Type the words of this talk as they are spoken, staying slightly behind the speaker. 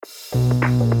Right,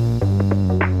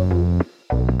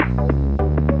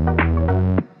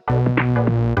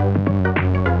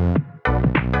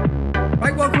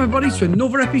 welcome everybody to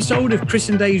another episode of Chris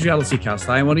and Dave's Reality Cast.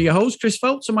 I am one of your hosts, Chris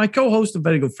Phelps, and my co-host and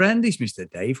very good friend is Mr.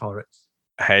 Dave Horrocks.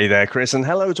 Hey there, Chris, and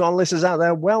hello to our listeners out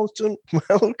there. Welcome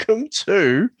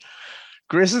to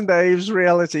Chris and Dave's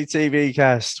Reality TV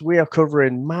Cast. We are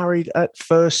covering Married at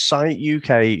First Sight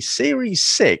UK, Series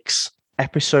 6,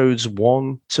 Episodes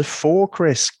 1 to 4,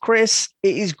 Chris. Chris,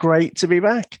 it is great to be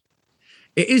back.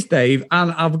 It is, Dave,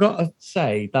 and I've got to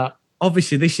say that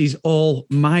obviously this is all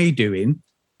my doing,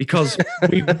 because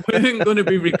we weren't going to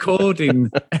be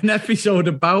recording an episode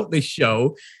about this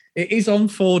show. It is on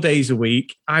 4 days a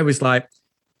week. I was like,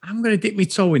 I'm going to dip my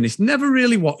toe in this. Never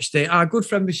really watched it. Our good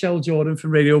friend Michelle Jordan from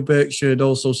Radio Berkshire had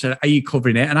also said, are you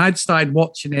covering it? And I'd started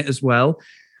watching it as well.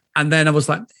 And then I was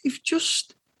like, Dave,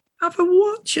 just have a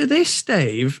watch of this,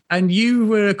 Dave. And you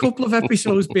were a couple of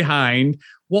episodes behind,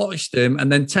 watched them,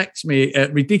 and then text me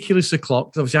at ridiculous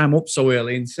o'clock, because obviously I'm up so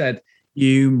early, and said,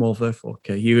 you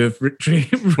motherfucker, you have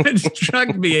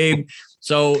dragged me in.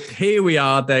 So here we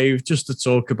are, Dave, just to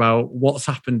talk about what's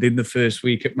happened in the first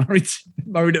week at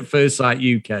Married at First Sight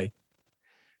UK.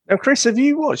 Now, Chris, have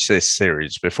you watched this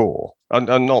series before?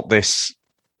 And not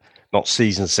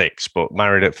season 6, but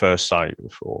Married at First Sight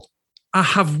before? I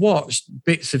have watched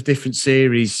bits of different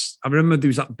series. I remember there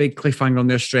was that big cliffhanger on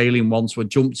the Australian one, so I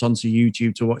jumped onto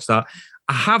YouTube to watch that.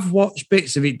 I have watched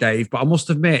bits of it, Dave, but I must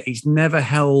admit it's never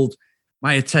held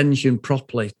my attention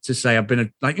properly to say I've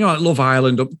been like Love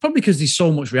Island, probably because there's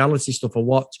so much reality stuff I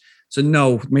watch. So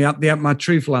no, my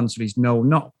truthful answer is no,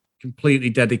 not completely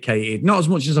dedicated. Not as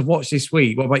much as I've watched this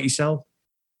week. What about yourself?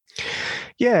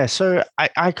 Yeah, so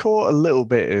I caught a little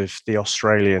bit of the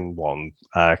Australian one.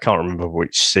 I can't remember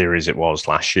which series it was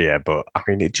last year, but I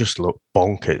mean, it just looked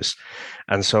bonkers.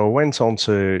 And so I went on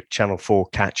to Channel 4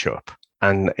 Catch Up,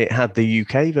 and it had the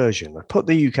UK version. I put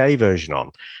the UK version on,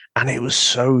 and it was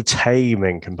so tame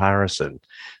in comparison.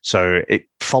 So it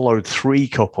followed 3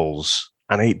 couples,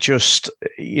 and it just,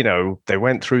 they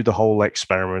went through the whole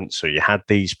experiment. So you had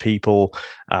these people,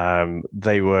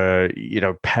 they were,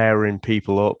 pairing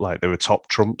people up like they were top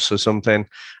trumps or something.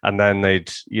 And then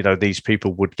these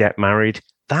people would get married.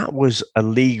 That was a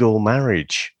legal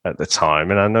marriage at the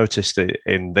time. And I noticed that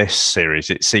in this series,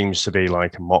 it seems to be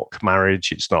like a mock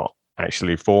marriage. It's not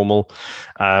actually formal.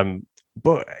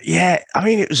 But yeah, I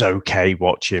mean, it was okay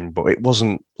watching, but it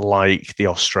wasn't like the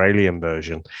Australian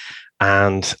version.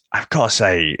 And I've got to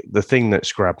say, the thing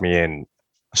that's grabbed me in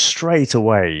straight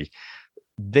away,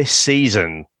 this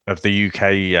season of the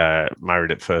UK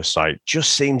Married at First Sight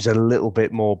just seems a little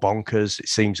bit more bonkers. It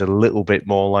seems a little bit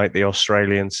more like the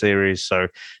Australian series. So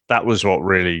that was what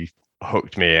really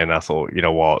hooked me in. I thought, you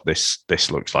know what, this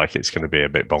looks like it's going to be a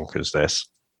bit bonkers, this.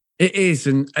 It is,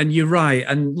 and you're right.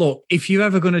 And look, if you're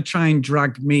ever going to try and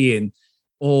drag me in,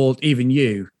 or even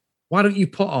you, why don't you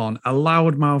put on a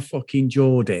loudmouth fucking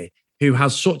Geordie who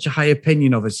has such a high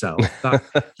opinion of herself that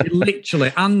she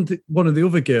literally, and one of the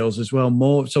other girls as well,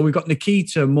 more. So we've got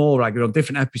Nikita and Morag on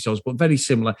different episodes, but very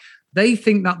similar. They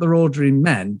think that they're ordering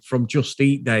men from Just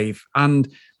Eat, Dave. And,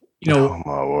 oh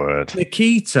my word.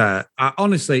 Nikita,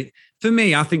 honestly, for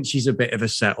me, I think she's a bit of a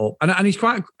setup. And it's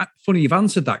quite funny you've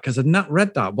answered that, because I've not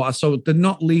read that. But so they're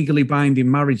not legally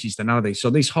binding marriages then, are they? So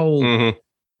this whole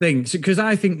thing, because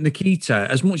I think Nikita,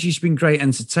 as much as she's been great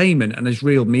entertainment and has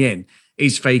reeled me in,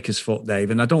 is fake as fuck,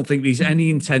 Dave. And I don't think there's any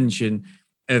intention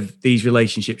of these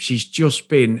relationships. She's just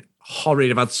been horrid.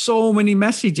 I've had so many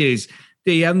messages,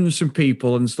 DMs from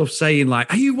people and stuff saying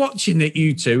like, are you watching it,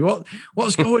 you two?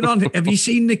 What's going on? Have you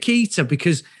seen Nikita?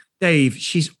 Because, Dave,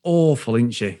 she's awful,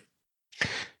 isn't she?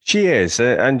 She is,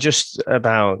 and just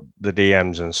about the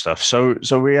DMs and stuff. So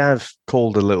we have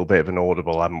called a little bit of an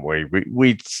audible, haven't we?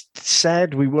 We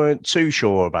said we weren't too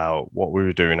sure about what we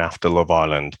were doing after Love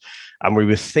Island, and we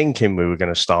were thinking we were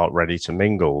going to start Ready to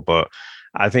Mingle, but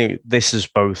I think this has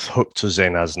both hooked us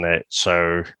in, hasn't it?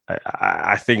 So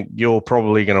I think you're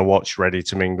probably going to watch Ready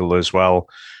to Mingle as well.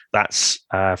 That's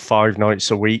 5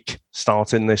 nights a week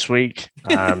starting this week.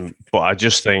 But I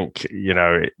just think,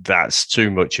 that's too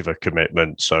much of a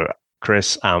commitment. So,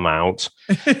 Chris, I'm out.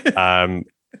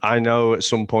 I know at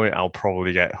some point I'll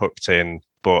probably get hooked in,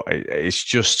 but it's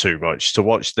just too much to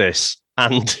watch this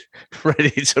and Ready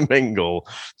to Mingle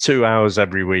 2 hours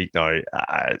every weeknight.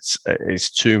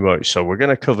 It's too much. So we're going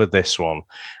to cover this one,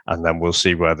 and then we'll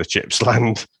see where the chips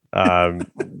land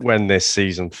when this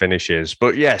season finishes.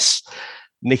 But yes,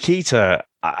 Nikita,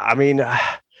 I mean,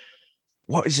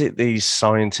 what is it these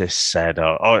scientists said?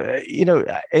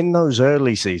 In those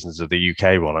early seasons of the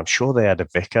UK one, I'm sure they had a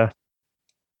vicar.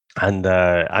 And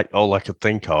all I could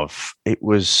think of, it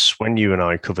was when you and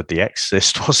I covered The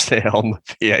Exorcist, wasn't it? On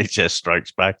the VHS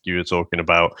Strikes Back, you were talking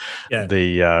about Yeah.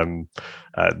 the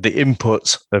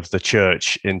input of the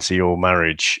church into your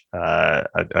marriage,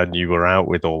 and you were out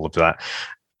with all of that.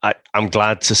 I'm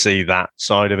glad to see that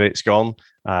side of it's gone.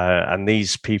 And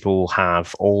these people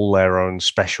have all their own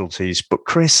specialties. But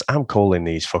Chris, I'm calling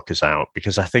these fuckers out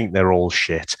because I think they're all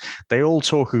shit. They all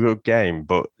talk a good game,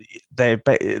 but they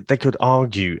could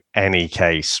argue any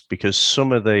case because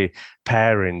some of the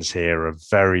pairings here are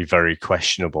very, very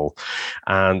questionable.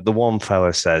 And the one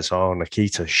fella says, "Oh,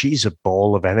 Nikita, she's a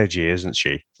ball of energy, isn't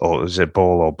she? Or is it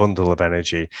ball or bundle of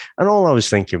energy?" And all I was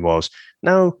thinking was,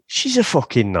 no, she's a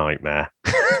fucking nightmare.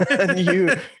 And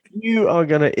you are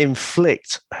going to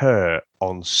inflict her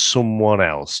on someone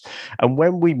else. And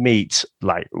when we meet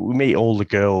all the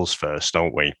girls first,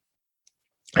 don't we?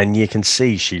 And you can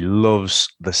see she loves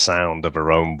the sound of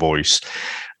her own voice.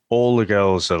 All the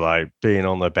girls are like being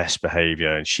on their best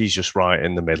behavior, and she's just right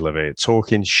in the middle of it,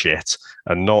 talking shit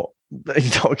and not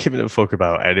giving a fuck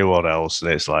about anyone else.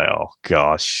 And it's like, oh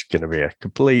gosh, going to be a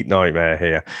complete nightmare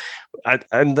here.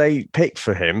 And they pick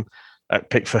for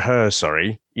her,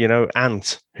 sorry,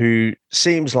 Ant, who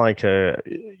seems like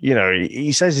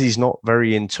he says he's not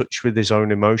very in touch with his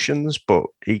own emotions, but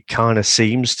he kind of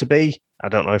seems to be. I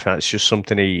don't know if that's just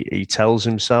something he tells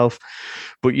himself,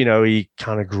 but, he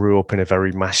kind of grew up in a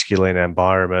very masculine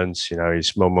environment.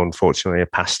 His mum, unfortunately,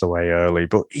 had passed away early,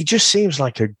 but he just seems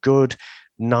like a good,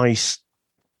 nice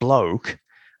bloke.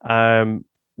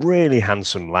 Really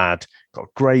handsome lad, got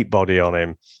a great body on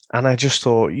him. And I just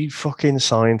thought, you fucking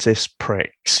scientist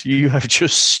pricks, you have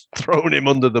just thrown him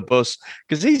under the bus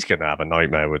because he's going to have a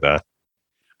nightmare with her.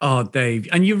 Oh, Dave,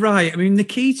 and you're right. I mean,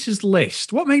 Nikita's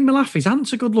list, what made me laugh is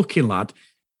Ant's a good-looking lad.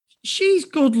 She's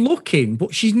good-looking,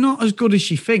 but she's not as good as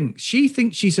she thinks. She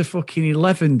thinks she's a fucking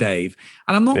 11, Dave.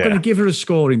 And I'm not going to give her a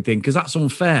scoring thing because that's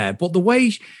unfair. But the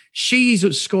way she's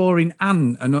at scoring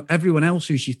Ant and everyone else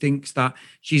who she thinks that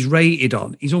she's rated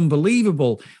on is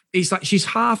unbelievable. It's like she's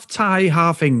half Thai,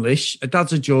 half English. Her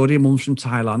dad's a Geordie, her mum's from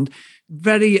Thailand.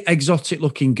 Very exotic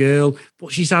looking girl,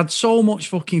 but she's had so much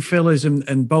fucking fillers and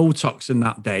Botox in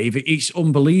that, Dave. It's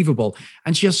unbelievable.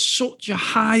 And she has such a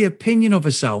high opinion of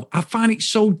herself. I find it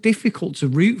so difficult to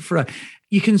root for her.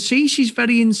 You can see she's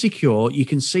very insecure. You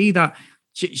can see that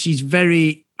she's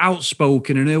very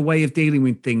outspoken, and her way of dealing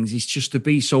with things is just to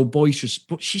be so boisterous,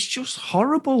 but she's just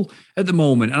horrible at the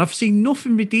moment. And I've seen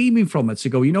nothing redeeming from her to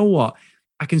go, you know what?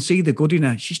 I can see the good in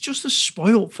her. She's just a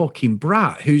spoilt fucking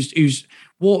brat who's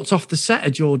walked off the set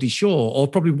of Geordie Shore, or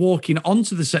probably walking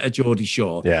onto the set of Geordie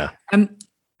Shore. Yeah. And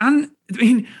I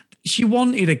mean, she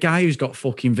wanted a guy who's got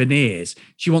fucking veneers.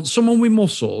 She wants someone with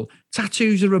muscle.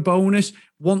 Tattoos are a bonus.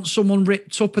 Wants someone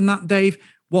ripped up and that, Dave.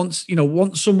 Wants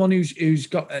someone who's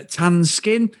got tan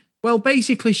skin. Well,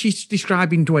 basically, she's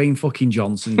describing Dwayne fucking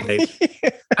Johnson, Dave.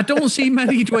 I don't see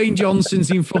many Dwayne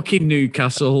Johnsons in fucking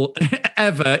Newcastle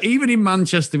ever. Even in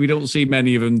Manchester, we don't see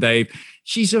many of them, Dave.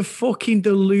 She's a fucking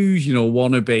delusional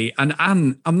wannabe. And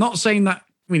I'm not saying that,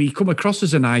 I mean, he come across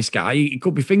as a nice guy. He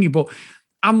could be thingy, but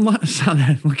I'm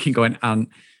looking going, Ant,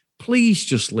 please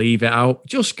just leave it out.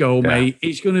 Just go, mate.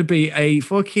 It's going to be a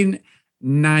fucking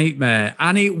nightmare.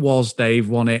 And it was, Dave,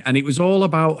 wasn't it? And it was all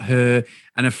about her,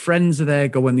 and her friends are there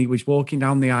going, he was walking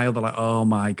down the aisle. They're like, oh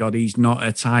my God, he's not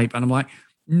a type. And I'm like,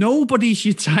 nobody's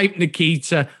your type,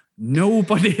 Nikita.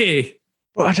 Nobody.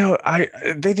 But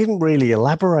they didn't really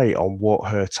elaborate on what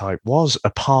her type was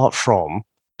apart from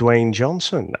Dwayne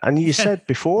Johnson. And you said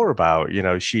before about,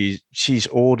 she's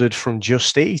ordered from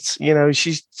Just Eat.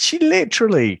 She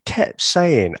literally kept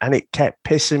saying, and it kept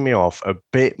pissing me off a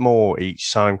bit more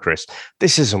each time, Chris,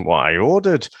 this isn't what I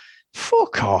ordered.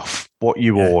 Fuck off what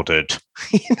you ordered.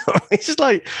 It's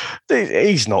like,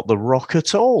 he's not The Rock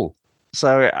at all.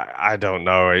 So I don't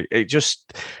know.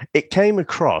 It came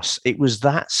across, it was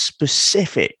that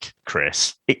specific,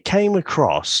 Chris. It came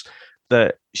across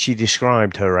that she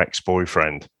described her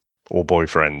ex-boyfriend or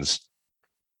boyfriends.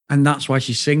 And that's why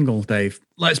she's single, Dave.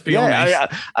 Let's be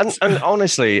honest. And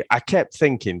honestly, I kept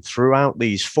thinking throughout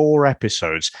these 4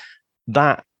 episodes,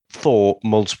 that thought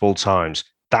multiple times,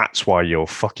 that's why you're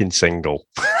fucking single.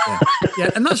 Yeah,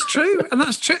 and that's true. And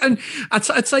I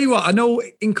tell you what, I know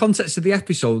in context of the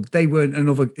episode, they weren't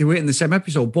in the same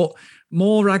episode, but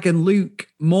Morag and Luke,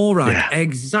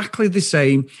 exactly the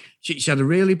same. She had a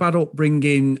really bad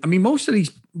upbringing. I mean, most of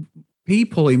these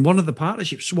people in one of the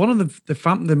partnerships, one of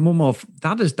the mum of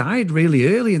dad has died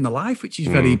really early in the life, which is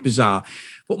very bizarre.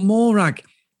 But Morag,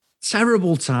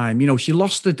 terrible time. She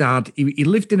lost her dad. He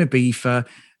lived in Ibiza.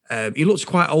 He looks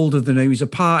quite older than her. He was a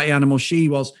party animal. She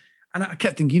was. And I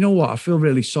kept thinking, you know what? I feel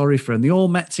really sorry for them. They all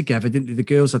met together, didn't they? The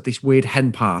girls had this weird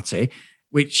hen party,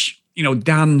 which,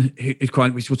 Dan is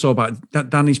quite, which we'll talk about.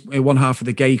 Dan is one half of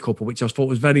the gay couple, which I thought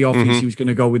was very obvious he was going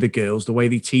to go with the girls, the way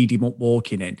they teed him up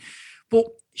walking in. But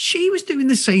she was doing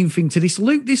the same thing to this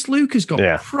Luke. This Luke has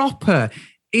got proper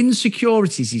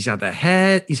insecurities. He's had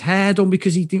his hair done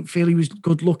because he didn't feel he was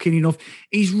good looking enough.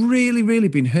 He's really, really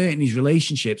been hurting his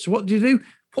relationship. So what do you do?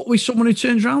 Put with someone who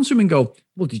turns around to him and go,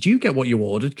 well, did you get what you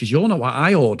ordered? Because you're not what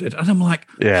I ordered. And I'm like,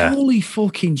 holy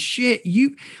fucking shit.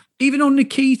 Even on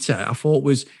Nikita, I thought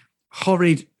was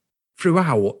horrid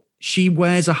throughout. She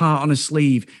wears a heart on her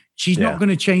sleeve. She's not going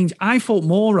to change. I thought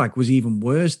Morag was even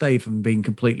worse, Dave, if I'm being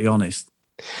completely honest.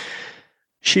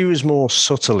 She was more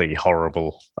subtly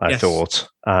horrible, I thought.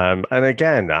 And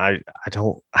again, I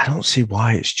don't see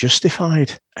why it's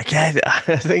justified. Again,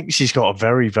 I think she's got a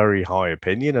very, very high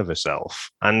opinion of herself.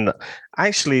 And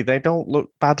actually, they don't look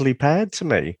badly paired to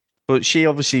me. But she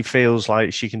obviously feels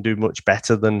like she can do much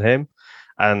better than him.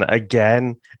 And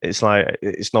again, it's like,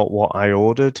 it's not what I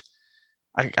ordered.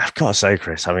 I've got to say,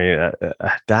 Chris, I mean,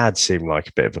 Dad seemed like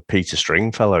a bit of a Peter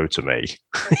Stringfellow to me.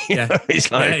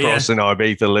 He's like crossing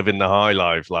Ibiza, living the high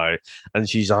life, and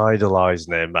she's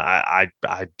idolizing him. I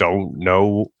don't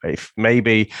know if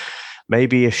maybe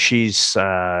if she's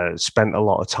spent a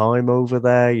lot of time over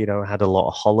there, had a lot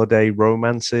of holiday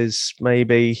romances,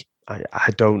 maybe.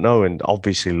 I don't know. And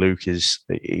obviously Luke he's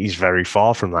very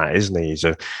far from that, isn't he?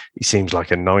 He seems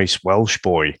like a nice Welsh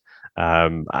boy.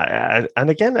 And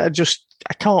again,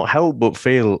 I can't help but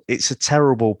feel it's a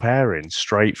terrible pairing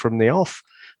straight from the off.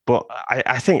 But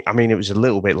I think, it was a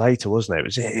little bit later, wasn't it? It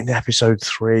was in episode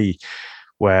 3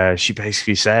 where she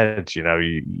basically said,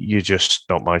 you're just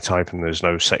not my type and there's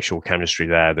no sexual chemistry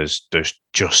there. There's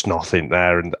just nothing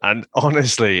there. And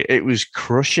honestly, it was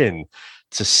crushing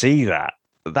to see that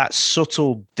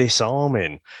subtle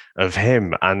disarming of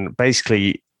him and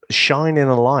basically shining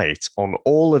a light on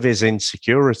all of his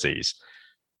insecurities,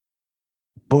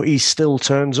 but he still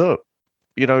turns up.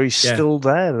 He's still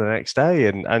there the next day.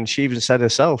 And she even said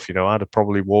herself, I'd have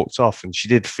probably walked off, and she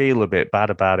did feel a bit bad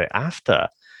about it after.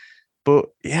 But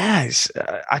it's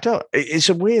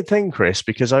a weird thing, Chris,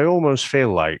 because I almost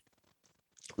feel like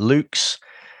Luke's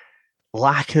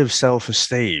lack of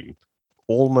self-esteem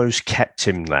almost kept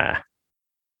him there.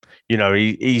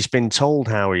 He's been told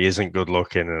how he isn't good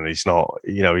looking and he's not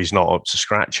up to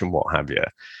scratch and what have you.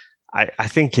 I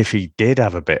think if he did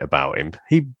have a bit about him,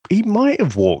 he might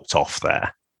have walked off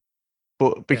there.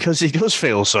 But because he does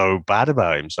feel so bad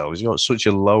about himself, he's got such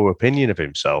a low opinion of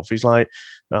himself. He's like,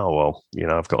 oh, well,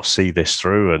 I've got to see this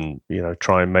through and,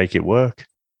 try and make it work.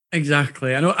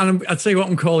 Exactly. And I'd say what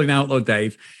I'm calling out, though,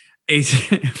 Dave, is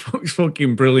it's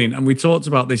fucking brilliant. And we talked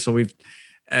about this with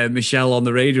Michelle on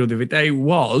the radio the other day,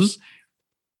 was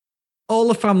all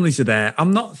the families are there.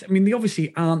 They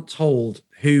obviously aren't told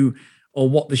who or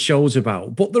what the show's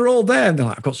about, but they're all there. And they're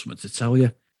like, I've got something to tell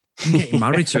you. I'm getting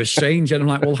married to a stranger. And I'm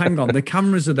like, well, hang on. The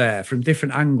cameras are there from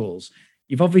different angles.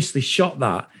 You've obviously shot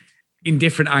that in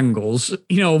different angles,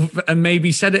 and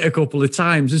maybe said it a couple of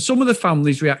times. And some of the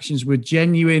families' reactions were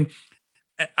genuine.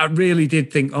 I really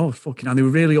did think, oh, fucking hell, they were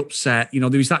really upset. There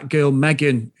was that girl,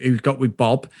 Megan, who got with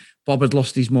Bob. Bob had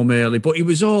lost his mum early, but it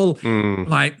was all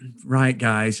like, right,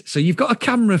 guys. So you've got a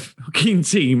camera fucking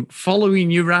team following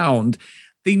you around.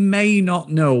 They may not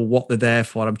know what they're there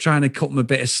for. I'm trying to cut them a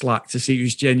bit of slack to see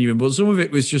who's genuine, but some of it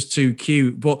was just too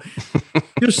cute. But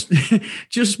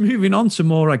just moving on to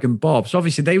Morag and Bob. So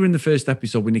obviously they were in the first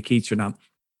episode with Nikita and Ant.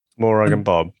 Morag and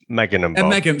Bob. Megan and Bob.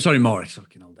 Morag,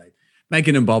 fucking all day.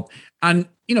 Megan and Bob. And,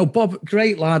 Bob,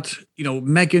 great lad.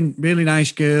 Megan, really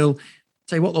nice girl.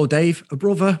 Tell you what though, Dave, a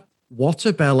brother. What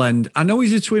a bell end. I know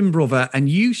he's a twin brother, and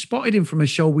you spotted him from a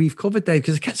show we've covered, Dave,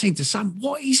 because I kept saying to Sam,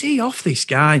 what is he off this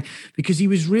guy? Because he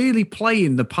was really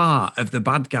playing the part of the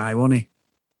bad guy, wasn't he?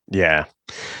 Yeah.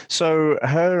 So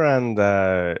her and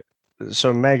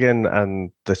Megan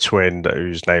and the twin,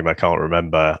 whose name I can't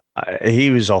remember, he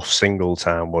was off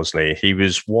Singletown, wasn't he? He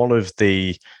was one of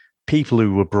the people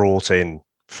who were brought in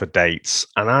for dates,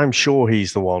 and I'm sure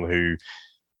he's the one who,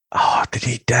 did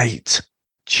he date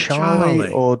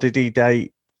Charlie, or did he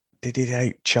date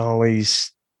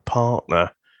Charlie's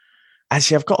partner?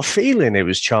 Actually, I've got a feeling it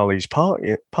was Charlie's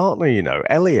partner,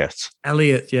 Elliot.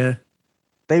 Elliot, yeah.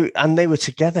 They were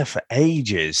together for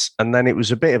ages, and then it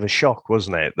was a bit of a shock,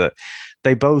 wasn't it, that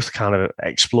they both kind of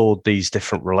explored these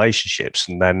different relationships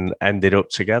and then ended up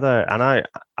together. And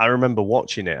I remember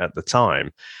watching it at the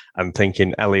time and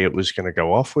thinking Elliot was going to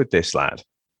go off with this lad.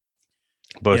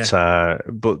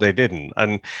 But they didn't.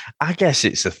 And I guess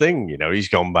it's the thing, he's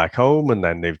gone back home and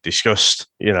then they've discussed,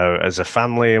 as a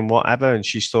family and whatever. And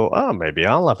she's thought, oh, maybe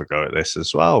I'll have a go at this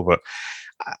as well. But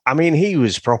I mean, he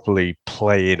was properly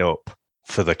playing up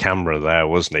for the camera there,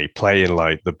 wasn't he? Playing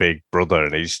like the big brother,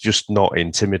 and he's just not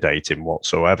intimidating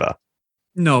whatsoever.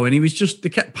 No, and they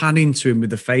kept panning to him with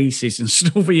the faces and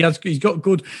stuff. He's got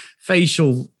good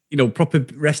facial, proper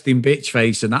resting bitch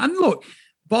face and that. And look,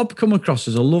 Bob come across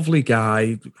as a lovely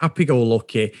guy,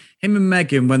 happy-go-lucky. Him and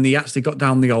Megan, when they actually got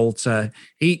down the altar,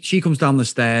 she comes down the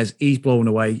stairs, he's blown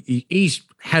away. He's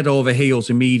head over heels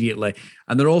immediately.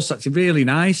 And they're all actually really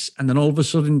nice. And then all of a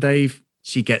sudden, Dave,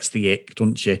 she gets the ick,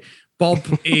 doesn't she? Bob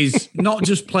is not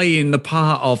just playing the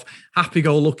part of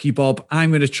happy-go-lucky Bob,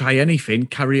 I'm going to try anything,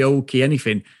 karaoke,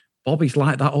 anything. Bobby's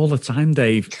like that all the time,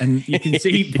 Dave. And you can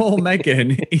see poor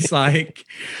Megan, he's like,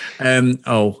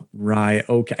 oh, right,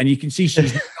 okay. And you can see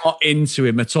she's not into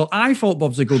him at all. I thought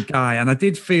Bob's a good guy, and I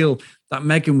did feel that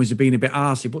Megan was being a bit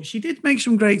arsey, but she did make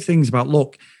some great things about,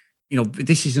 look,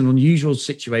 this is an unusual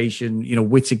situation.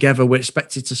 We're together. We're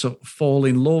expected to sort of fall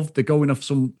in love. They're going off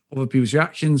some other people's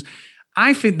reactions.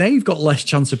 I think they've got less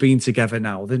chance of being together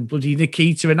now than bloody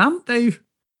Nikita and Ant, Dave.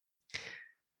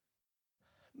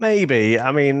 Maybe.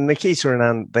 I mean, Nikita and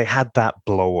Ant, they had that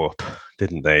blow up,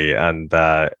 didn't they? And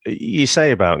you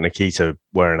say about Nikita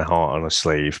wearing a heart on her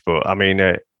sleeve, but I mean,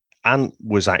 Ant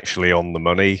was actually on the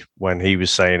money when he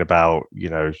was saying about,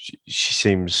 she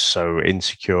seems so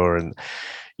insecure and,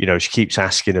 she keeps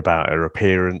asking about her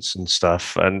appearance and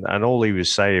stuff. And all he was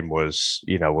saying was,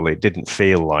 well, it didn't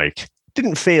feel like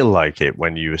it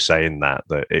when you were saying that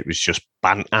it was just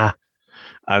banter.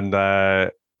 And,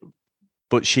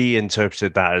 but she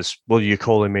interpreted that as, well, you're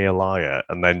calling me a liar.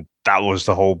 And then that was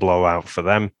the whole blowout for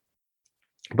them.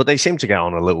 But they seemed to get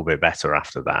on a little bit better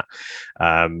after that.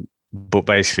 But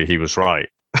basically, he was right.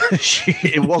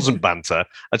 It wasn't banter.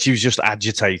 And she was just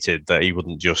agitated that he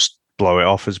wouldn't just blow it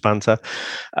off as banter.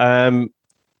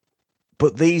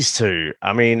 But these two,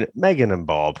 I mean, Megan and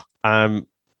Bob,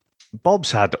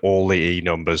 Bob's had all the E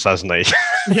numbers, hasn't he?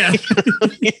 Yeah.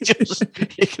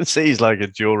 You can see he's like a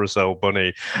Duracell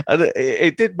bunny. And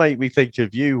it did make me think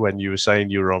of you when you were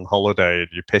saying you were on holiday and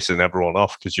you're pissing everyone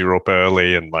off because you're up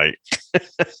early and like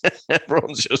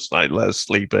everyone's just like, let's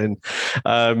sleep in.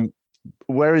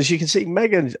 Whereas you can see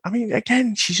Megan, I mean,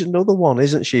 again, she's another one,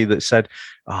 isn't she, that said,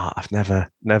 I've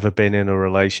never been in a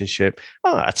relationship.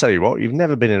 I tell you what, you've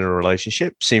never been in a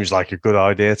relationship. Seems like a good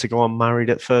idea to go on Married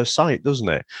at First Sight, doesn't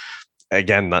it?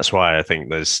 Again, that's why I think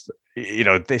there's,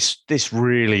 this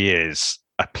really is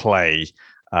a play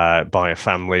by a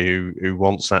family who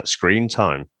wants that screen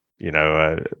time,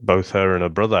 both her and her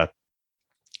brother.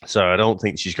 So I don't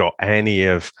think she's got any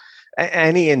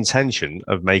intention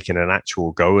of making an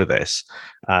actual go of this.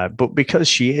 But because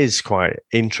she is quite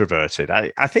introverted,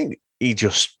 I think he's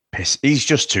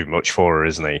just too much for her,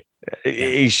 isn't he? Yeah.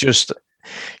 He's just,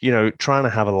 trying to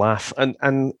have a laugh.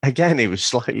 And again, it was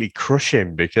slightly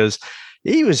crushing because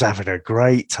he was having a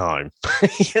great time.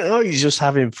 He's just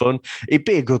having fun. He'd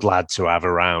be a good lad to have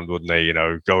around, wouldn't he?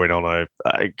 Going on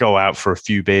go out for a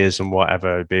few beers and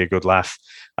whatever, it'd be a good laugh.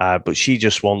 But she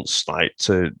just wants like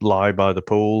to lie by the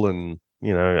pool and,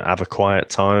 have a quiet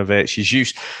time of it. She's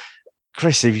used,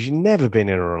 Chris, if you've never been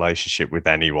in a relationship with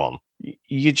anyone,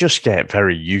 you just get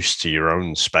very used to your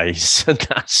own space. And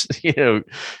that's,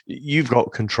 you've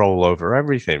got control over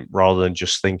everything rather than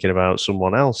just thinking about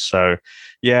someone else. So,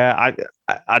 yeah,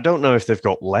 I don't know if they've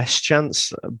got less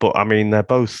chance, but I mean, they're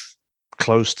both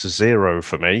close to zero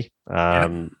for me.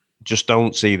 Just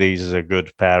don't see these as a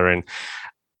good pairing.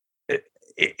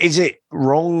 Is it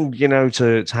wrong,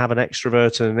 to have an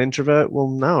extrovert and an introvert? Well,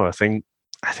 no, I think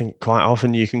quite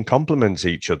often you can complement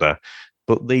each other,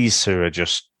 but these two are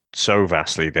just so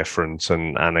vastly different.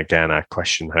 And again, I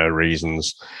question her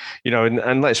reasons,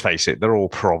 and let's face it, they're all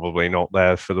probably not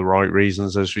there for the right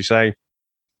reasons, as we say,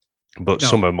 but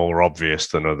some are more obvious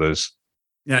than others.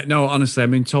 Yeah, no, honestly,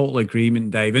 I'm in total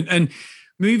agreement, Dave. And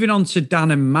moving on to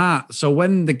Dan and Matt. So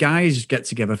when the guys get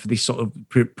together for this sort of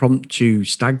impromptu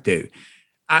stag do,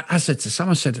 I said to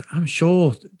Sam, I'm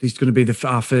sure there's going to be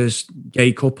our first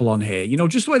gay couple on here.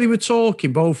 Just the way they were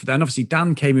talking, both of them. Obviously,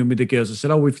 Dan came in with the girls. I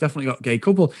said, we've definitely got a gay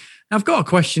couple. Now, I've got a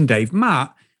question, Dave.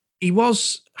 Matt, he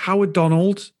was Howard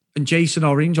Donald and Jason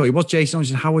Orange, or he was Jason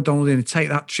Orange and Howard Donald in a Take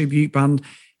That tribute band.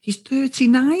 He's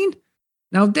 39.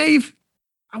 Now, Dave,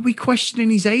 are we questioning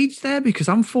his age there? Because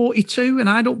I'm 42 and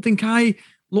I don't think I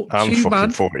look too bad.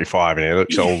 I'm 45 and he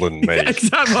looks older than me.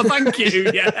 Exactly. Well, thank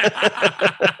you. Yeah.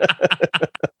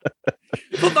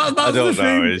 But that's I don't the know.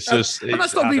 thing. It's just And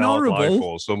that's not being horrible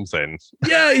or something.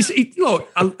 Yeah, look,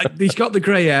 he's got the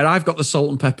grey hair. I've got the salt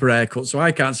and pepper haircut, so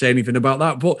I can't say anything about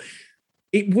that. But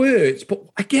it works. But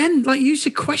again, like you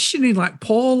said, questioning like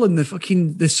Paul and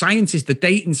the scientists, the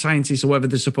dating scientists, or whatever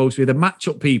they're supposed to be, the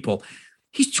matchup people.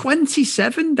 He's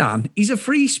 27, Dan. He's a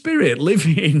free spirit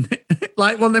living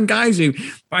like one of them guys who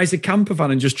buys a camper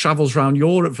van and just travels around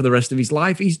Europe for the rest of his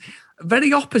life. He's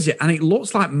very opposite. And it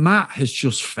looks like Matt has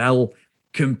just fell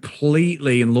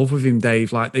completely in love with him,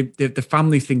 Dave. Like the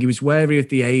family thing, he was wary of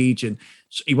the age and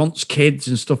he wants kids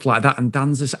and stuff like that. And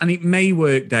Dan's this, and it may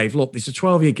work, Dave. Look, there's a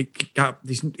 12-year gap.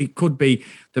 It could be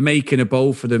the making of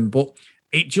both for them, but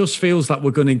it just feels like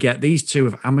we're going to get these two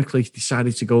have amicably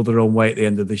decided to go their own way at the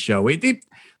end of the show. It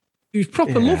was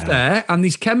proper love there and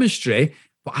this chemistry,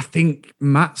 but I think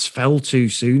Matt's fell too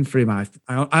soon for him. I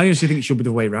honestly think it should be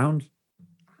the way around.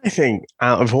 I think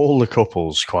out of all the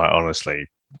couples, quite honestly,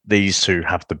 these two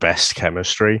have the best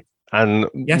chemistry. And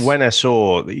when I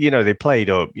saw, they played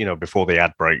up, before the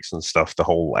ad breaks and stuff, the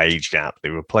whole age gap, they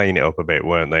were playing it up a bit,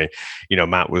 weren't they?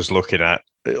 Matt was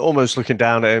almost looking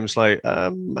down at him. It's like,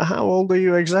 how old are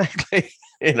you exactly?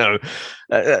 And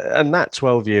that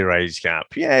 12-year age gap,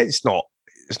 it's not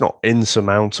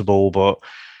insurmountable, but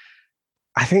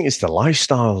I think it's the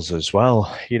lifestyles as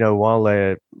well.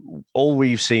 While all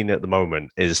we've seen at the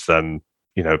moment is them,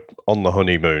 on the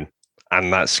honeymoon,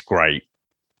 and that's great.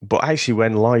 But actually,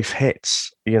 when life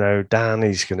hits, Dan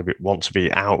is going to want to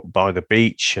be out by the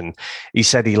beach, and he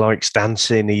said he likes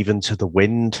dancing even to the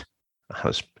wind. That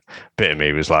was a bit of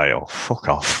me was like, oh, fuck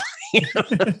off.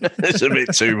 It's a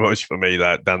bit too much for me,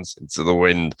 that dancing to the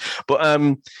wind. But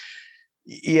and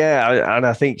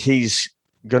I think he's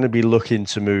going to be looking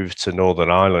to move to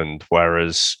Northern Ireland,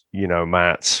 whereas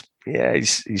Matt,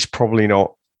 he's probably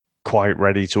not quite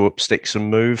ready to up sticks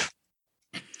and move.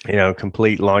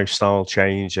 Complete lifestyle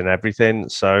change and everything.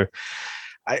 So,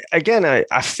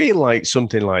 I feel like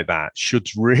something like that should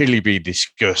really be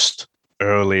discussed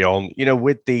early on,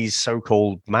 with these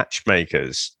so-called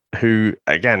matchmakers who,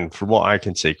 again, from what I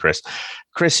can see, Chris,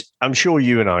 I'm sure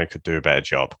you and I could do a better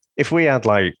job. If we had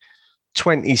like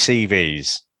 20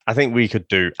 CVs, I think we could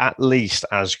do at least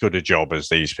as good a job as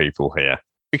these people here,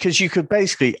 because you could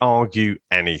basically argue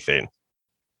anything.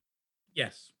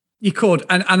 Yes. You could.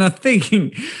 And I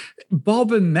think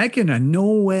Bob and Megan are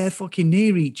nowhere fucking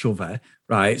near each other,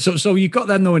 right? So you've got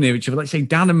them nowhere near each other. Let's say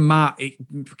Dan and Matt,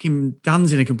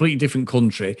 Dan's in a completely different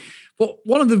country. But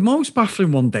one of the most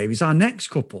baffling one, Dave, is our next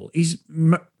couple is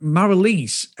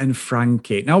Marilise and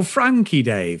Frankie. Now, Frankie,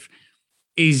 Dave,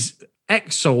 is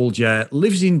ex-soldier,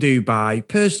 lives in Dubai,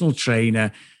 personal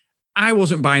trainer. I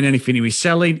wasn't buying anything he was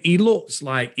selling. He looks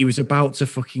like he was about to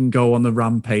fucking go on the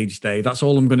rampage, Dave. That's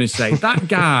all I'm going to say. That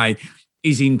guy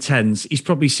is intense. He's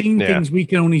probably seen things we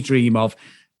can only dream of.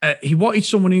 He wanted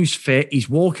someone who's fit. He's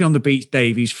walking on the beach,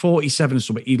 Dave. He's 47 or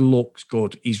something. He looks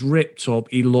good. He's ripped up.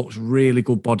 He looks really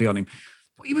good body on him.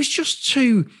 But he was just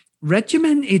too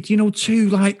regimented, too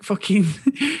like fucking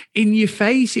in your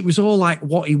face. It was all like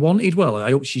what he wanted. Well,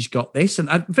 I hope she's got this. And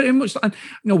I very much,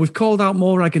 we've called out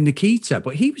Morag and Nikita,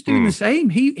 but he was doing the same.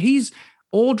 He's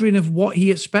ordering of what he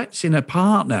expects in a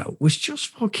partner was just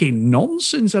fucking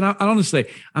nonsense. And honestly,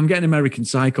 I'm getting American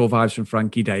Psycho vibes from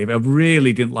Frankie, Dave. I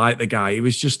really didn't like the guy. He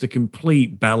was just a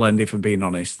complete bell end, if I'm being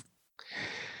honest.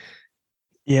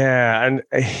 Yeah, and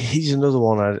he's another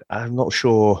one. I'm not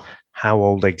sure how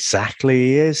old exactly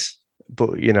he is,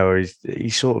 but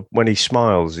he's sort of, when he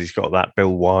smiles, he's got that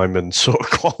Bill Wyman sort of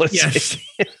quality. Yes.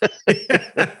 He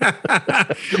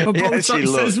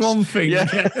says one thing. Yeah.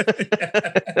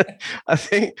 I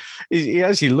think he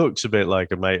actually looks a bit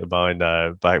like a mate of mine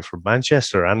back from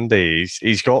Manchester, Andy.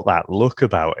 He's got that look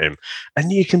about him,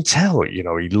 and you can tell, he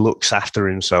looks after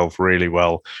himself really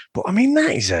well. But I mean,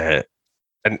 that is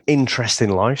an interesting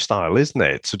lifestyle, isn't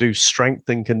it? To do strength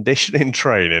and conditioning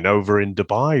training over in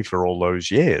Dubai for all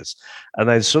those years. And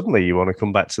then suddenly you want to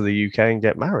come back to the UK and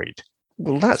get married.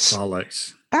 Well, that's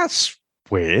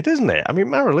weird, isn't it? I mean,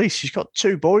 Marilise, she's got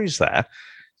 2 boys there.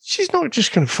 She's not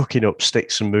just going to fucking up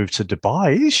sticks and move to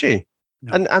Dubai, is she?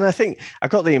 No. And I think I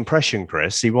got the impression,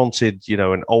 Chris, he wanted,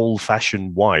 an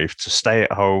old-fashioned wife to stay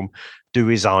at home, do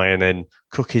his ironing,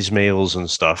 cook his meals and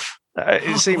stuff.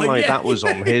 It seemed like that was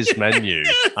on his menu.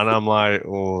 And I'm like,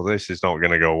 oh, this is not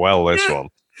going to go well, this one.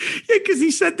 Yeah, because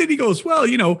he said that he goes, well,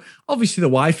 obviously the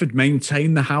wife had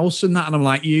maintained the house and that. And I'm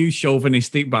like, you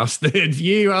chauvinistic bastard.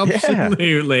 You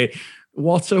absolutely.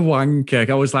 What a wanker.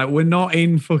 I was like, we're not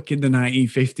in fucking the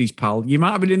 1950s, pal. You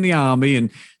might have been in the army and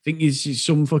think you're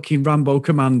some fucking Rambo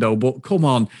commando, but come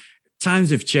on.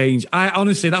 Times have changed. I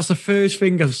honestly, that's the first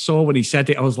thing I saw when he said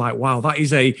it. I was like, wow, that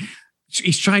is a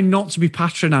he's trying not to be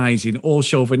patronising or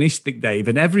chauvinistic, Dave,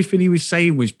 and everything he was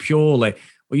saying was purely,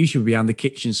 well, you should be behind the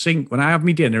kitchen sink. When I have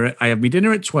my dinner, I have my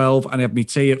dinner at 12 and I have my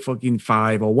tea at fucking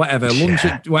 5 or whatever, lunch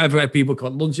at whatever people call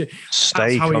it, lunch.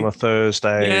 Steak on a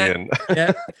Thursday. And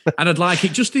I'd like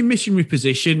it just in missionary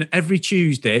position every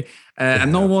Tuesday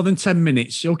and no more than 10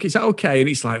 minutes. Okay, is that okay? And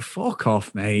it's like, fuck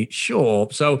off, mate. Sure.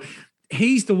 So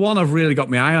he's the one I've really got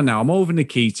my eye on now. I'm over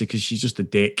Nikita because she's just a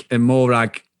dick, and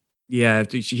Morag,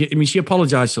 she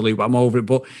apologised to Luke, but I'm over it.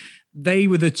 But they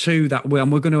were the two that we're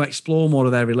going to explore more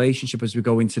of their relationship as we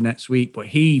go into next week. But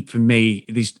he, for me,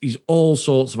 there's all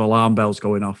sorts of alarm bells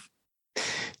going off.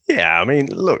 Yeah, I mean,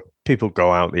 look, people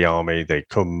go out the army, they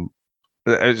come,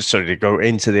 they go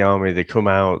into the army, they come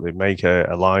out, they make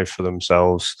a life for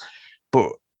themselves.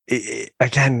 But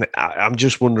again, I'm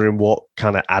just wondering what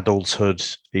kind of adulthood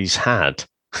he's had.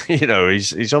 You know,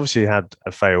 he's obviously had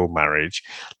a failed marriage.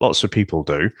 Lots of people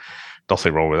do.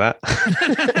 Nothing wrong with that.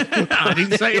 I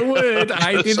didn't say a word.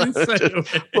 I didn't say a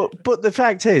word. But the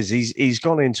fact is, he's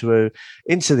gone into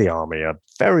the army, a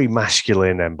very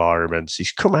masculine environment.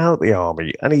 He's come out of the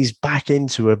army and he's back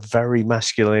into a very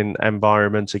masculine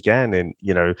environment again. And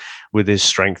with his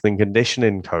strength and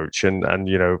conditioning coach, and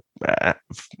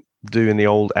doing the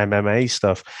old MMA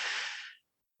stuff.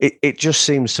 It just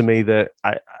seems to me that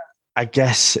I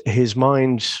guess his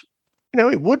mind,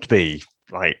 it would be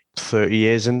like 30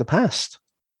 years in the past.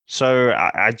 So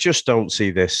I just don't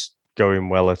see this going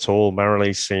well at all.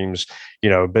 Marilee seems,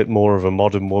 a bit more of a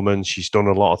modern woman. She's done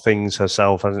a lot of things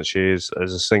herself, hasn't she, as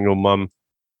a single mum?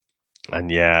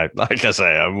 And yeah, like I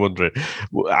say, I'm wondering,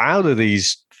 how do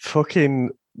these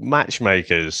fucking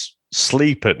matchmakers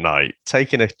sleep at night,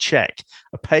 taking a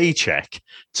paycheck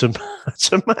to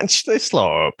match this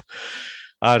lot up?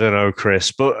 I don't know,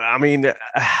 Chris, but I mean,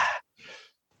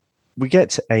 we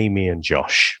get to Amy and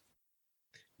Josh.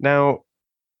 Now,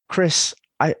 Chris,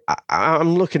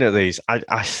 I'm looking at these.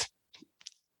 I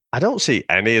don't see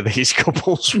any of these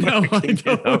couples working.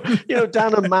 No, I don't.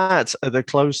 Dan and Matt are the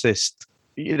closest.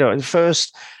 The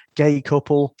first gay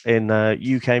couple in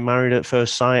UK Married at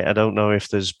First Sight. I don't know if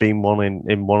there's been one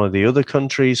in one of the other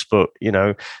countries, but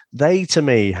they to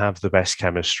me have the best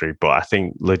chemistry. But I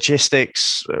think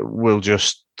logistics will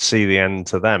just see the end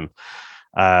to them.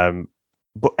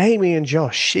 But Amy and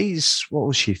Josh, she's, what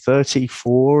was she,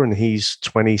 34 and he's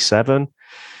 27.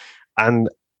 And,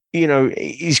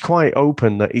 he's quite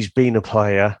open that he's been a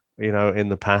player, in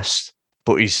the past,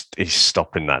 but he's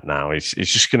stopping that now. He's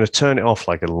just going to turn it off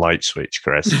like a light switch,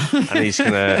 Chris, and he's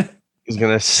going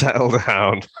to settle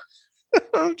down.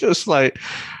 I'm just like,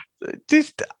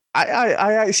 I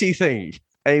actually think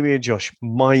Amy and Josh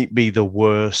might be the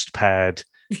worst paired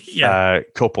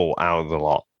couple out of the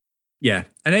lot. Yeah.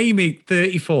 And Amy,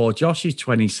 34, Josh is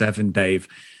 27, Dave.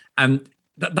 And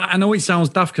that I know it sounds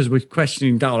daft because we're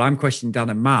questioning Dan, or I'm questioning Dan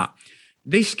and Matt.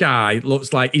 This guy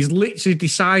looks like he's literally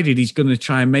decided he's going to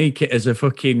try and make it as a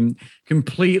fucking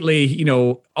completely,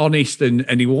 honest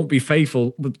and he won't be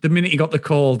faithful. The minute he got the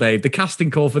call, Dave, the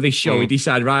casting call for this show, he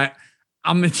decided, right,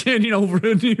 I'm turning over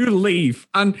a new leaf.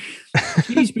 And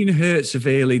she's been hurt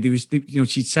severely. There was,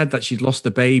 she'd said that she'd lost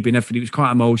the baby and everything. It was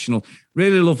quite emotional.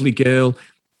 Really lovely girl.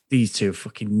 These two are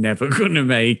fucking never going to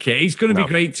make it. It's going to be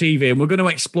great TV, and we're going to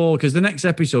explore, because the next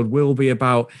episode will be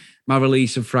about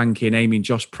Marilee and Frankie and Amy and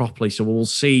Josh properly. So we'll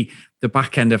see the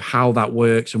back end of how that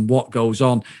works and what goes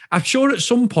on. I'm sure at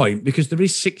some point, because there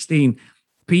is 16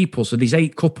 people, so there's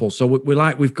 8 couples. So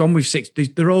we've gone with 6.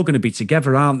 They're all going to be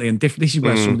together, aren't they? And this is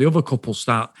where some of the other couples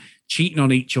start cheating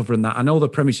on each other and that. I know the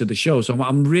premise of the show, so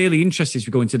I'm really interested as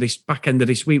we go into this back end of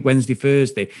this week, Wednesday,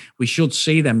 Thursday. We should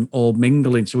see them all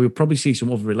mingling, so we'll probably see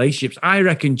some other relationships. I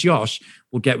reckon Josh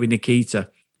will get with Nikita.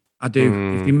 I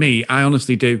do. If you me, I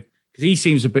honestly do, because he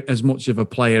seems a bit as much of a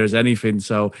player as anything.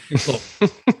 So, look,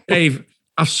 Dave,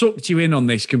 I've sucked you in on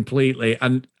this completely,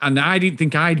 and I didn't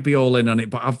think I'd be all in on it,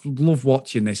 but I've loved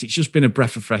watching this. It's just been a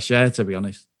breath of fresh air, to be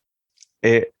honest.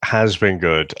 It has been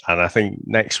good. And I think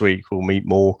next week we'll meet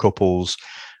more couples.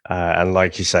 And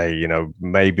like you say,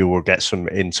 maybe we'll get some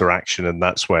interaction, and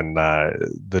that's when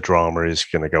the drama is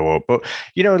going to go up. But,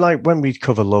 like when we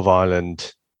cover Love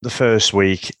Island, the first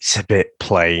week, it's a bit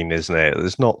plain, isn't it?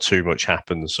 There's not too much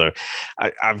happens. So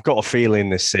I've got a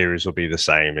feeling this series will be the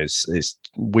same. It's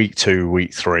week 2,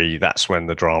 week 3. That's when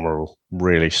the drama will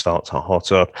really start to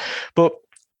hot up. But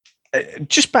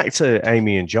just back to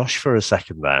Amy and Josh for a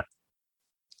second there.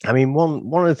 I mean, one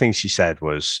of the things she said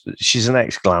was she's an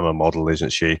ex-glamour model, isn't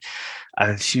she?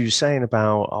 And she was saying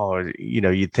about,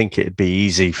 you'd think it'd be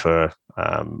easy for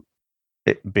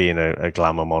it being a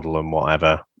glamour model and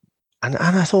whatever. And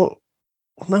I thought,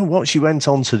 no, what she went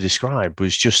on to describe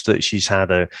was just that she's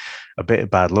had a bit of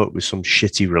bad luck with some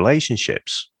shitty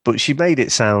relationships. But she made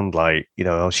it sound like,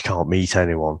 she can't meet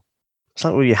anyone. It's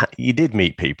like, well, you did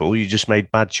meet people. You just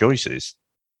made bad choices.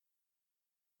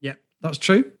 Yeah, that's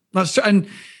true. That's true. And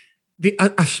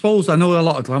I suppose I know a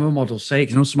lot of glamour models say,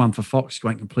 because I know Samantha Fox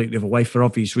went completely the other way for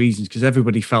obvious reasons, because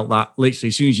everybody felt that literally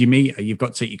as soon as you meet her, you've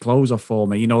got to take your clothes off for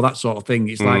me, that sort of thing.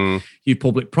 It's like you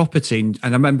public property. And I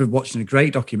remember watching a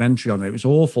great documentary on it. It was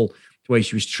awful the way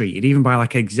she was treated, even by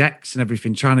like execs and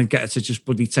everything, trying to get her to just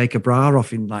bloody take her bra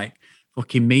off in like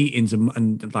fucking meetings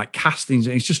and like castings.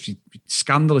 And it's just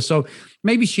scandalous. So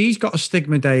maybe she's got a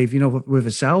stigma, Dave, with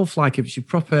herself, like if she's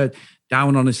proper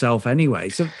down on herself anyway.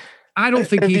 So I don't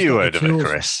think have you heard of it,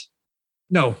 Chris?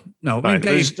 No. Right. I mean,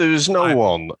 there's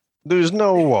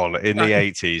no one in the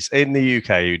 80s in the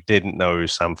UK who didn't know who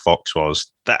Sam Fox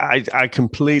was. I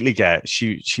completely get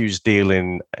she was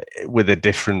dealing with a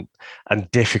different and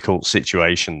difficult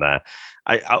situation there.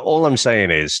 All I'm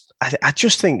saying is I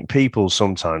just think people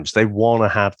sometimes they want to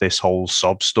have this whole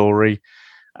sob story,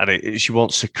 and she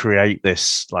wants to create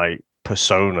this like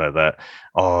persona that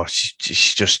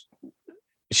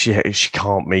she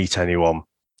can't meet anyone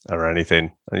or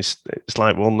anything. And it's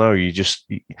like, well, no, you just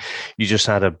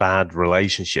had a bad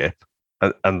relationship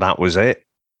and that was it.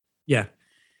 Yeah.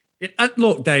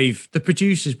 Look, Dave, the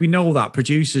producers, we know that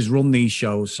producers run these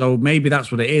shows. So maybe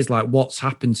that's what it is. Like what's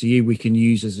happened to you, we can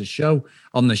use as a show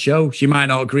on the show. She might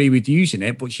not agree with using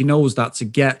it, but she knows that to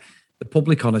get the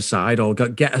public on her side or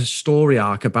get a story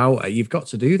arc about her, you've got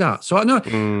to do that. So I know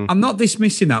I'm not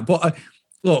dismissing that, but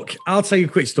look, I'll tell you a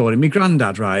quick story. My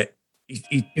granddad, right?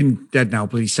 He's been dead now,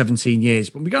 but he's 17 years.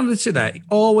 But my granddad said that he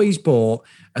always bought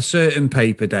a certain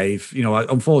paper, Dave.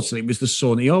 Unfortunately, it was the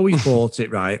Sun. He always bought it,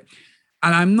 right?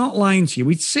 And I'm not lying to you.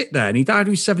 We'd sit there, and he died when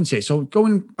he was 78. So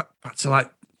going back to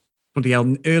like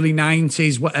early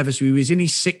 90s, whatever. So he was in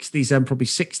his 60s then, probably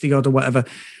 60 odd or whatever.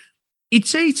 He'd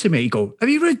say to me, he'd go, have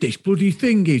you read this bloody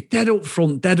thing? He's dead up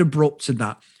front, dead abrupt and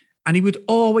that. And he would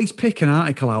always pick an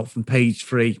article out from page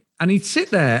 3. And he'd sit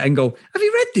there and go, have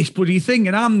you read this bloody thing?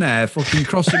 And I'm there fucking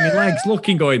crossing my legs,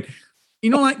 looking, going,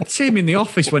 like Tim in The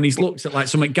Office when he's looked at like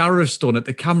something Gareth's done at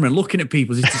the camera and looking at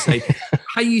people just to say,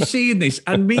 how you seeing this?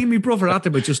 And me and my brother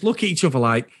Adam would just look at each other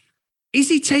like, is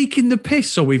he taking the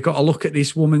piss? So we've got to look at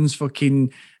this woman's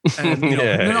fucking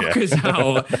knockers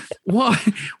out. What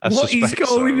is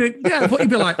going on? Yeah, but he'd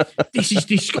be like, this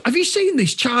is have you seen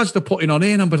this charge they're putting on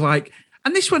here? And I'd be like,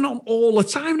 and this went on all the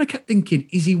time. And I kept thinking,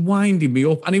 is he winding me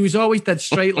up? And he was always dead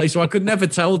straight laced, so I could never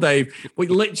tell, Dave. But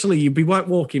literally, you'd be like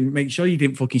walking, make sure you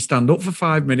didn't fucking stand up for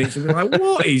 5 minutes and be like,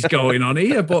 what is going on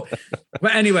here? But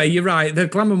anyway, you're right. The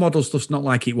glamour model stuff's not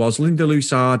like it was. Linda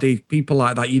Lusardi, people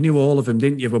like that. You knew all of them,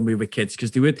 didn't you, when we were kids? Because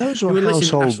those were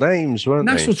household names, weren't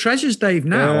they? National treasures, Dave.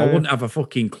 Now I wouldn't have a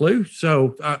fucking clue.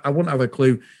 So I wouldn't have a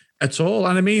clue at all.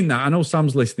 And I mean that. I know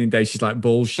Sam's listening, Dave. She's like,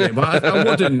 bullshit. But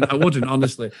I wouldn't,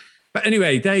 honestly. But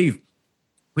anyway, Dave,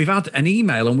 we've had an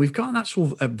email and we've got an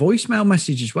actual voicemail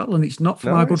message as well. And it's not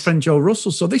from our good friend Joe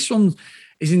Russell. So this one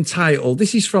is entitled,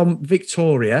 this is from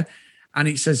Victoria. And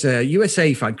it says,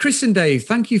 USA fan, Chris and Dave,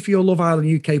 thank you for your Love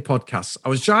Island UK podcast. I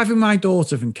was driving my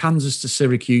daughter from Kansas to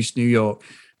Syracuse, New York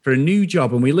for a new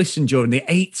job. And we listened during the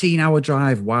 18-hour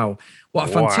drive. Wow. What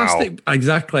a fantastic,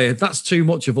 exactly. That's too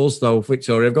much of us though,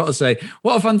 Victoria, I've got to say.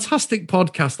 What a fantastic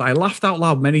podcast. I laughed out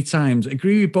loud many times.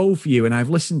 Agree with both of you and I've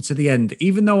listened to the end.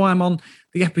 Even though I'm on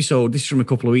the episode, this is from a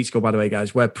couple of weeks ago, by the way,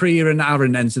 guys, where Priya and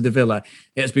Aaron enter the villa.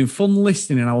 It has been fun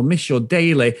listening and I will miss your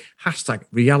daily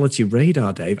 #reality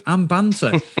radar, Dave, and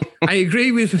banter. I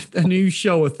agree with a new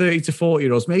show of 30 to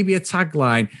 40-year-olds, maybe a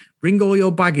tagline, bring all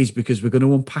your baggage because we're going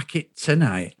to unpack it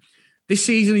tonight. This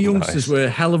season of youngsters were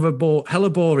hella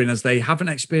boring as they haven't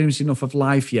experienced enough of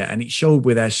life yet, and it showed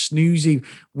with their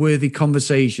snoozy-worthy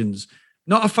conversations.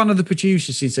 Not a fan of the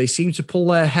producers since they seem to pull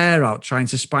their hair out trying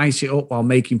to spice it up while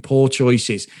making poor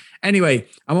choices. Anyway,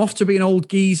 I'm off to be an old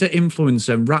geezer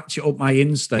influencer and ratchet up my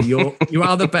Insta. You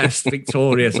are the best,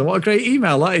 Victoria. So what a great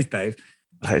email that is, Dave.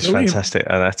 That is fantastic.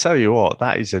 And I tell you what,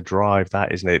 that is a drive,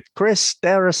 that isn't it? Chris,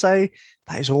 dare I say,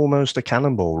 that is almost a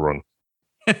cannonball run.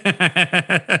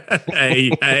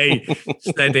 hey,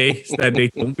 steady.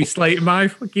 Don't be slating my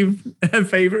fucking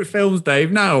favourite films,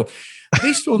 Dave. Now,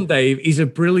 this one, Dave, is a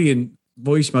brilliant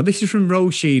voicemail. This is from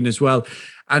Roisin as well.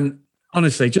 And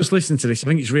honestly, just listen to this. I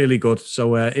think it's really good.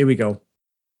 So here we go.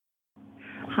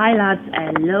 Hi, lads.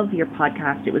 I love your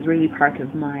podcast. It was really part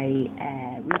of my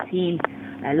routine.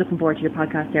 Looking forward to your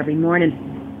podcast every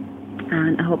morning.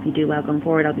 And I hope you do well going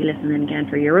forward. I'll be listening again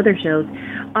for your other shows.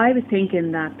 I was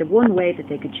thinking that the one way that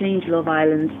they could change Love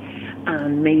Island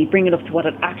and maybe bring it up to what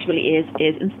it actually is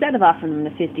instead of offering them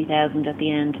the 50,000 at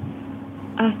the end,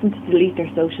 ask them to delete their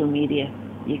social media.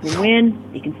 You can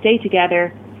win, you can stay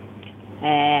together,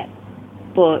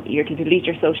 but you're to delete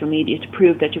your social media to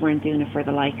prove that you weren't doing it for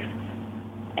the likes.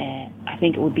 I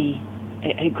think it would be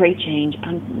a great change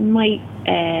and might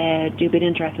do a bit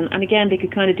interesting. And again, they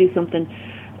could kind of do something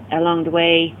along the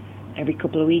way every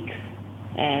couple of weeks,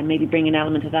 maybe bring an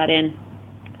element of that in.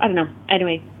 I don't know.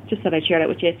 Anyway, just thought I'd share that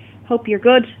with you. Hope you're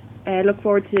good. Look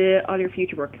forward to all your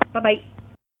future work. Bye-bye.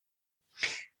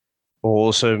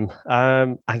 Awesome.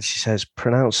 And she says,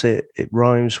 pronounce it. It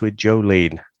rhymes with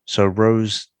Jolene. So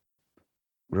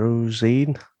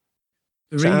Rosine?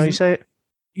 Is that how you say it?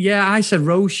 Yeah, I said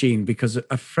Roisin because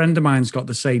a friend of mine's got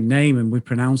the same name and we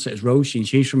pronounce it as Roisin.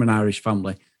 She's from an Irish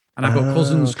family. And I've got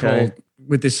cousins called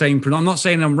with the same pronoun. I'm not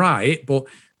saying I'm right, but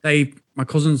my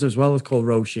cousins as well are called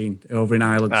Roisin over in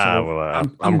Ireland.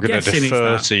 I'm going to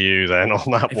defer to you then on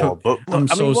that one. But I'm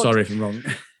sorry if I'm wrong.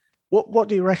 What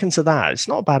do you reckon to that? It's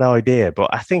not a bad idea,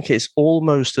 but I think it's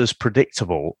almost as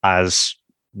predictable as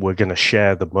we're going to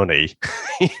share the money,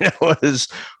 as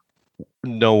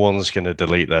no one's going to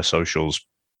delete their socials.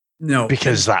 No.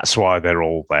 Because that's why they're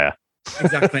all there.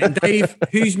 Exactly. And Dave,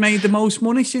 who's made the most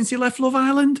money since he left Love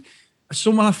Island?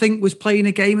 Someone I think was playing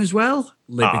a game as well.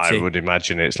 Liberty. I would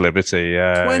imagine it's Liberty.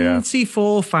 Yeah.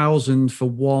 24,000 for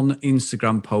one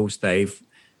Instagram post, Dave.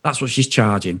 That's what she's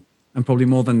charging, and probably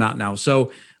more than that now.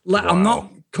 So I'm not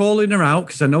calling her out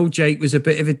because I know Jake was a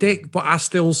bit of a dick, but I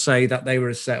still say that they were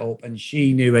a setup, and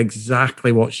she knew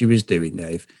exactly what she was doing,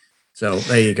 Dave. So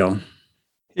there you go.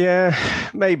 Yeah,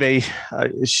 maybe.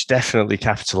 She's definitely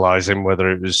capitalising, whether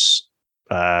it was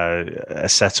a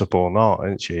setup or not,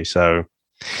 isn't she? So,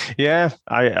 yeah,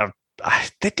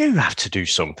 they do have to do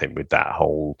something with that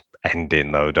whole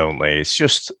ending, though, don't they?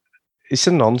 It's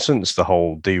a nonsense, the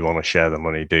whole, do you want to share the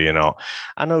money, do you not?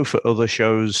 I know for other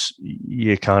shows,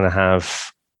 you kind of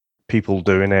have people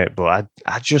doing it, but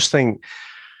I just think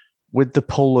with the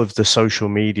pull of the social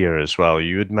media as well,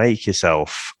 you would make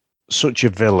yourself such a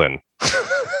villain.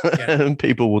 Yeah. And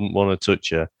people wouldn't want to touch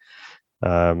you.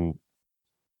 I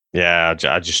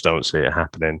just don't see it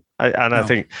happening. I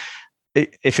think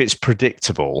if it's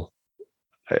predictable,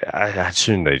 I'd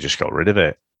assume they just got rid of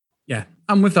it. Yeah,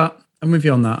 I'm with that. I'm with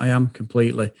you on that. I am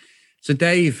completely. So,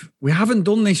 Dave, we haven't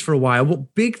done this for a while,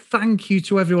 but big thank you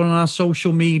to everyone on our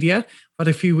social media. Had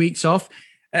a few weeks off.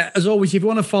 As always, if you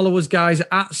want to follow us, guys,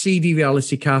 at CD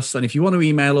RealityCast, and if you want to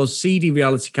email us,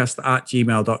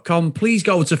 cdrealitycast@gmail.com, please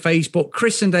go to Facebook,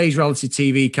 Chris and Dave's Reality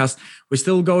TV Cast. We're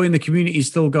still going. The community is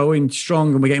still going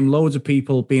strong, and we're getting loads of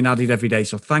people being added every day.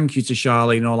 So thank you to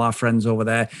Charlie and all our friends over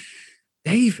there.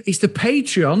 Dave, it's the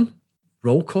Patreon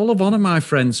roll call of honor, my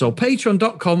friend. So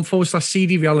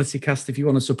patreon.com/CD RealityCast if you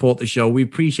want to support the show. We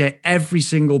appreciate every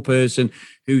single person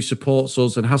who supports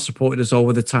us and has supported us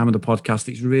over the time of the podcast.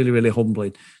 It's really, really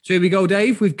humbling. So here we go,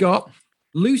 Dave. We've got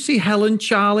Lucy, Helen,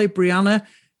 Charlie, Brianna,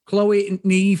 Chloe,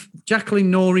 Neve,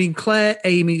 Jacqueline, Noreen, Claire,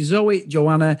 Amy, Zoe,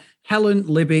 Joanna, Helen,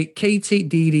 Libby, Katie,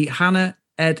 Dee Dee, Hannah,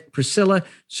 Ed, Priscilla,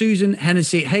 Susan,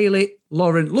 Hennessy, Haley,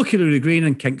 Lauren, Lucky Lulu Green,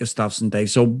 and Ken Gustafson, Dave.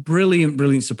 So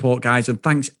brilliant support, guys. And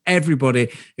thanks everybody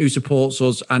who supports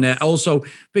us. And also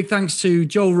big thanks to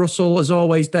Joe Russell, as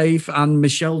always, Dave, and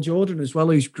Michelle Jordan as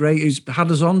well, who's great, who's had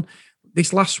us on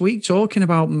this last week talking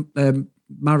about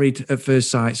Married at First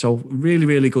Sight. So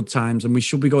really good times. And we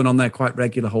should be going on there quite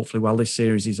regular, hopefully, while this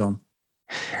series is on.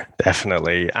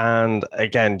 Definitely. And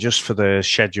again, just for the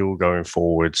schedule going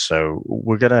forward, so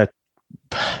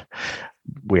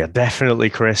we are definitely,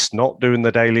 Chris, not doing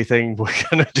the daily thing. We're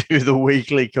going to do the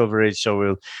weekly coverage. So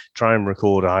we'll try and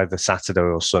record either Saturday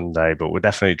or Sunday, but we'll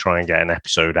definitely try and get an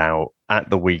episode out at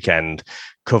the weekend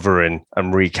covering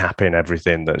and recapping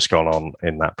everything that's gone on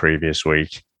in that previous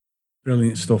week.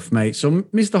 Brilliant stuff, mate. So,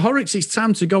 Mr. Horrocks, it's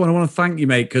time to go. And I want to thank you,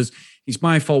 mate, because it's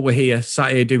my fault we're here,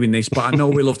 sat here doing this, but I know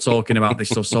we love talking about this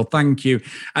stuff. So thank you.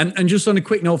 And just on a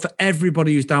quick note for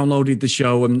everybody who's downloaded the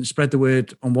show and spread the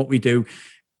word on what we do,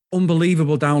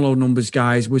 unbelievable download numbers,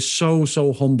 guys. We're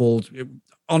so humbled.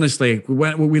 Honestly,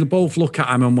 we both look at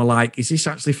them and we're like, is this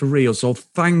actually for real? So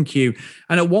thank you.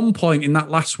 And at one point in that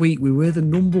last week, we were the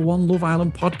 #1 Love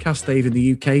Island podcast, Dave, in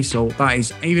the UK. So that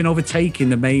is even overtaking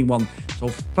the main one. So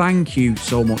thank you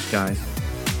so much, guys.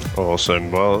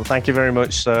 Awesome. Well, thank you very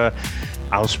much, sir.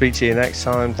 I'll speak to you next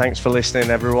time. Thanks for listening,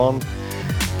 everyone.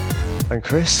 And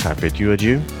Chris, I bid you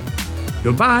adieu.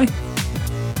 Goodbye.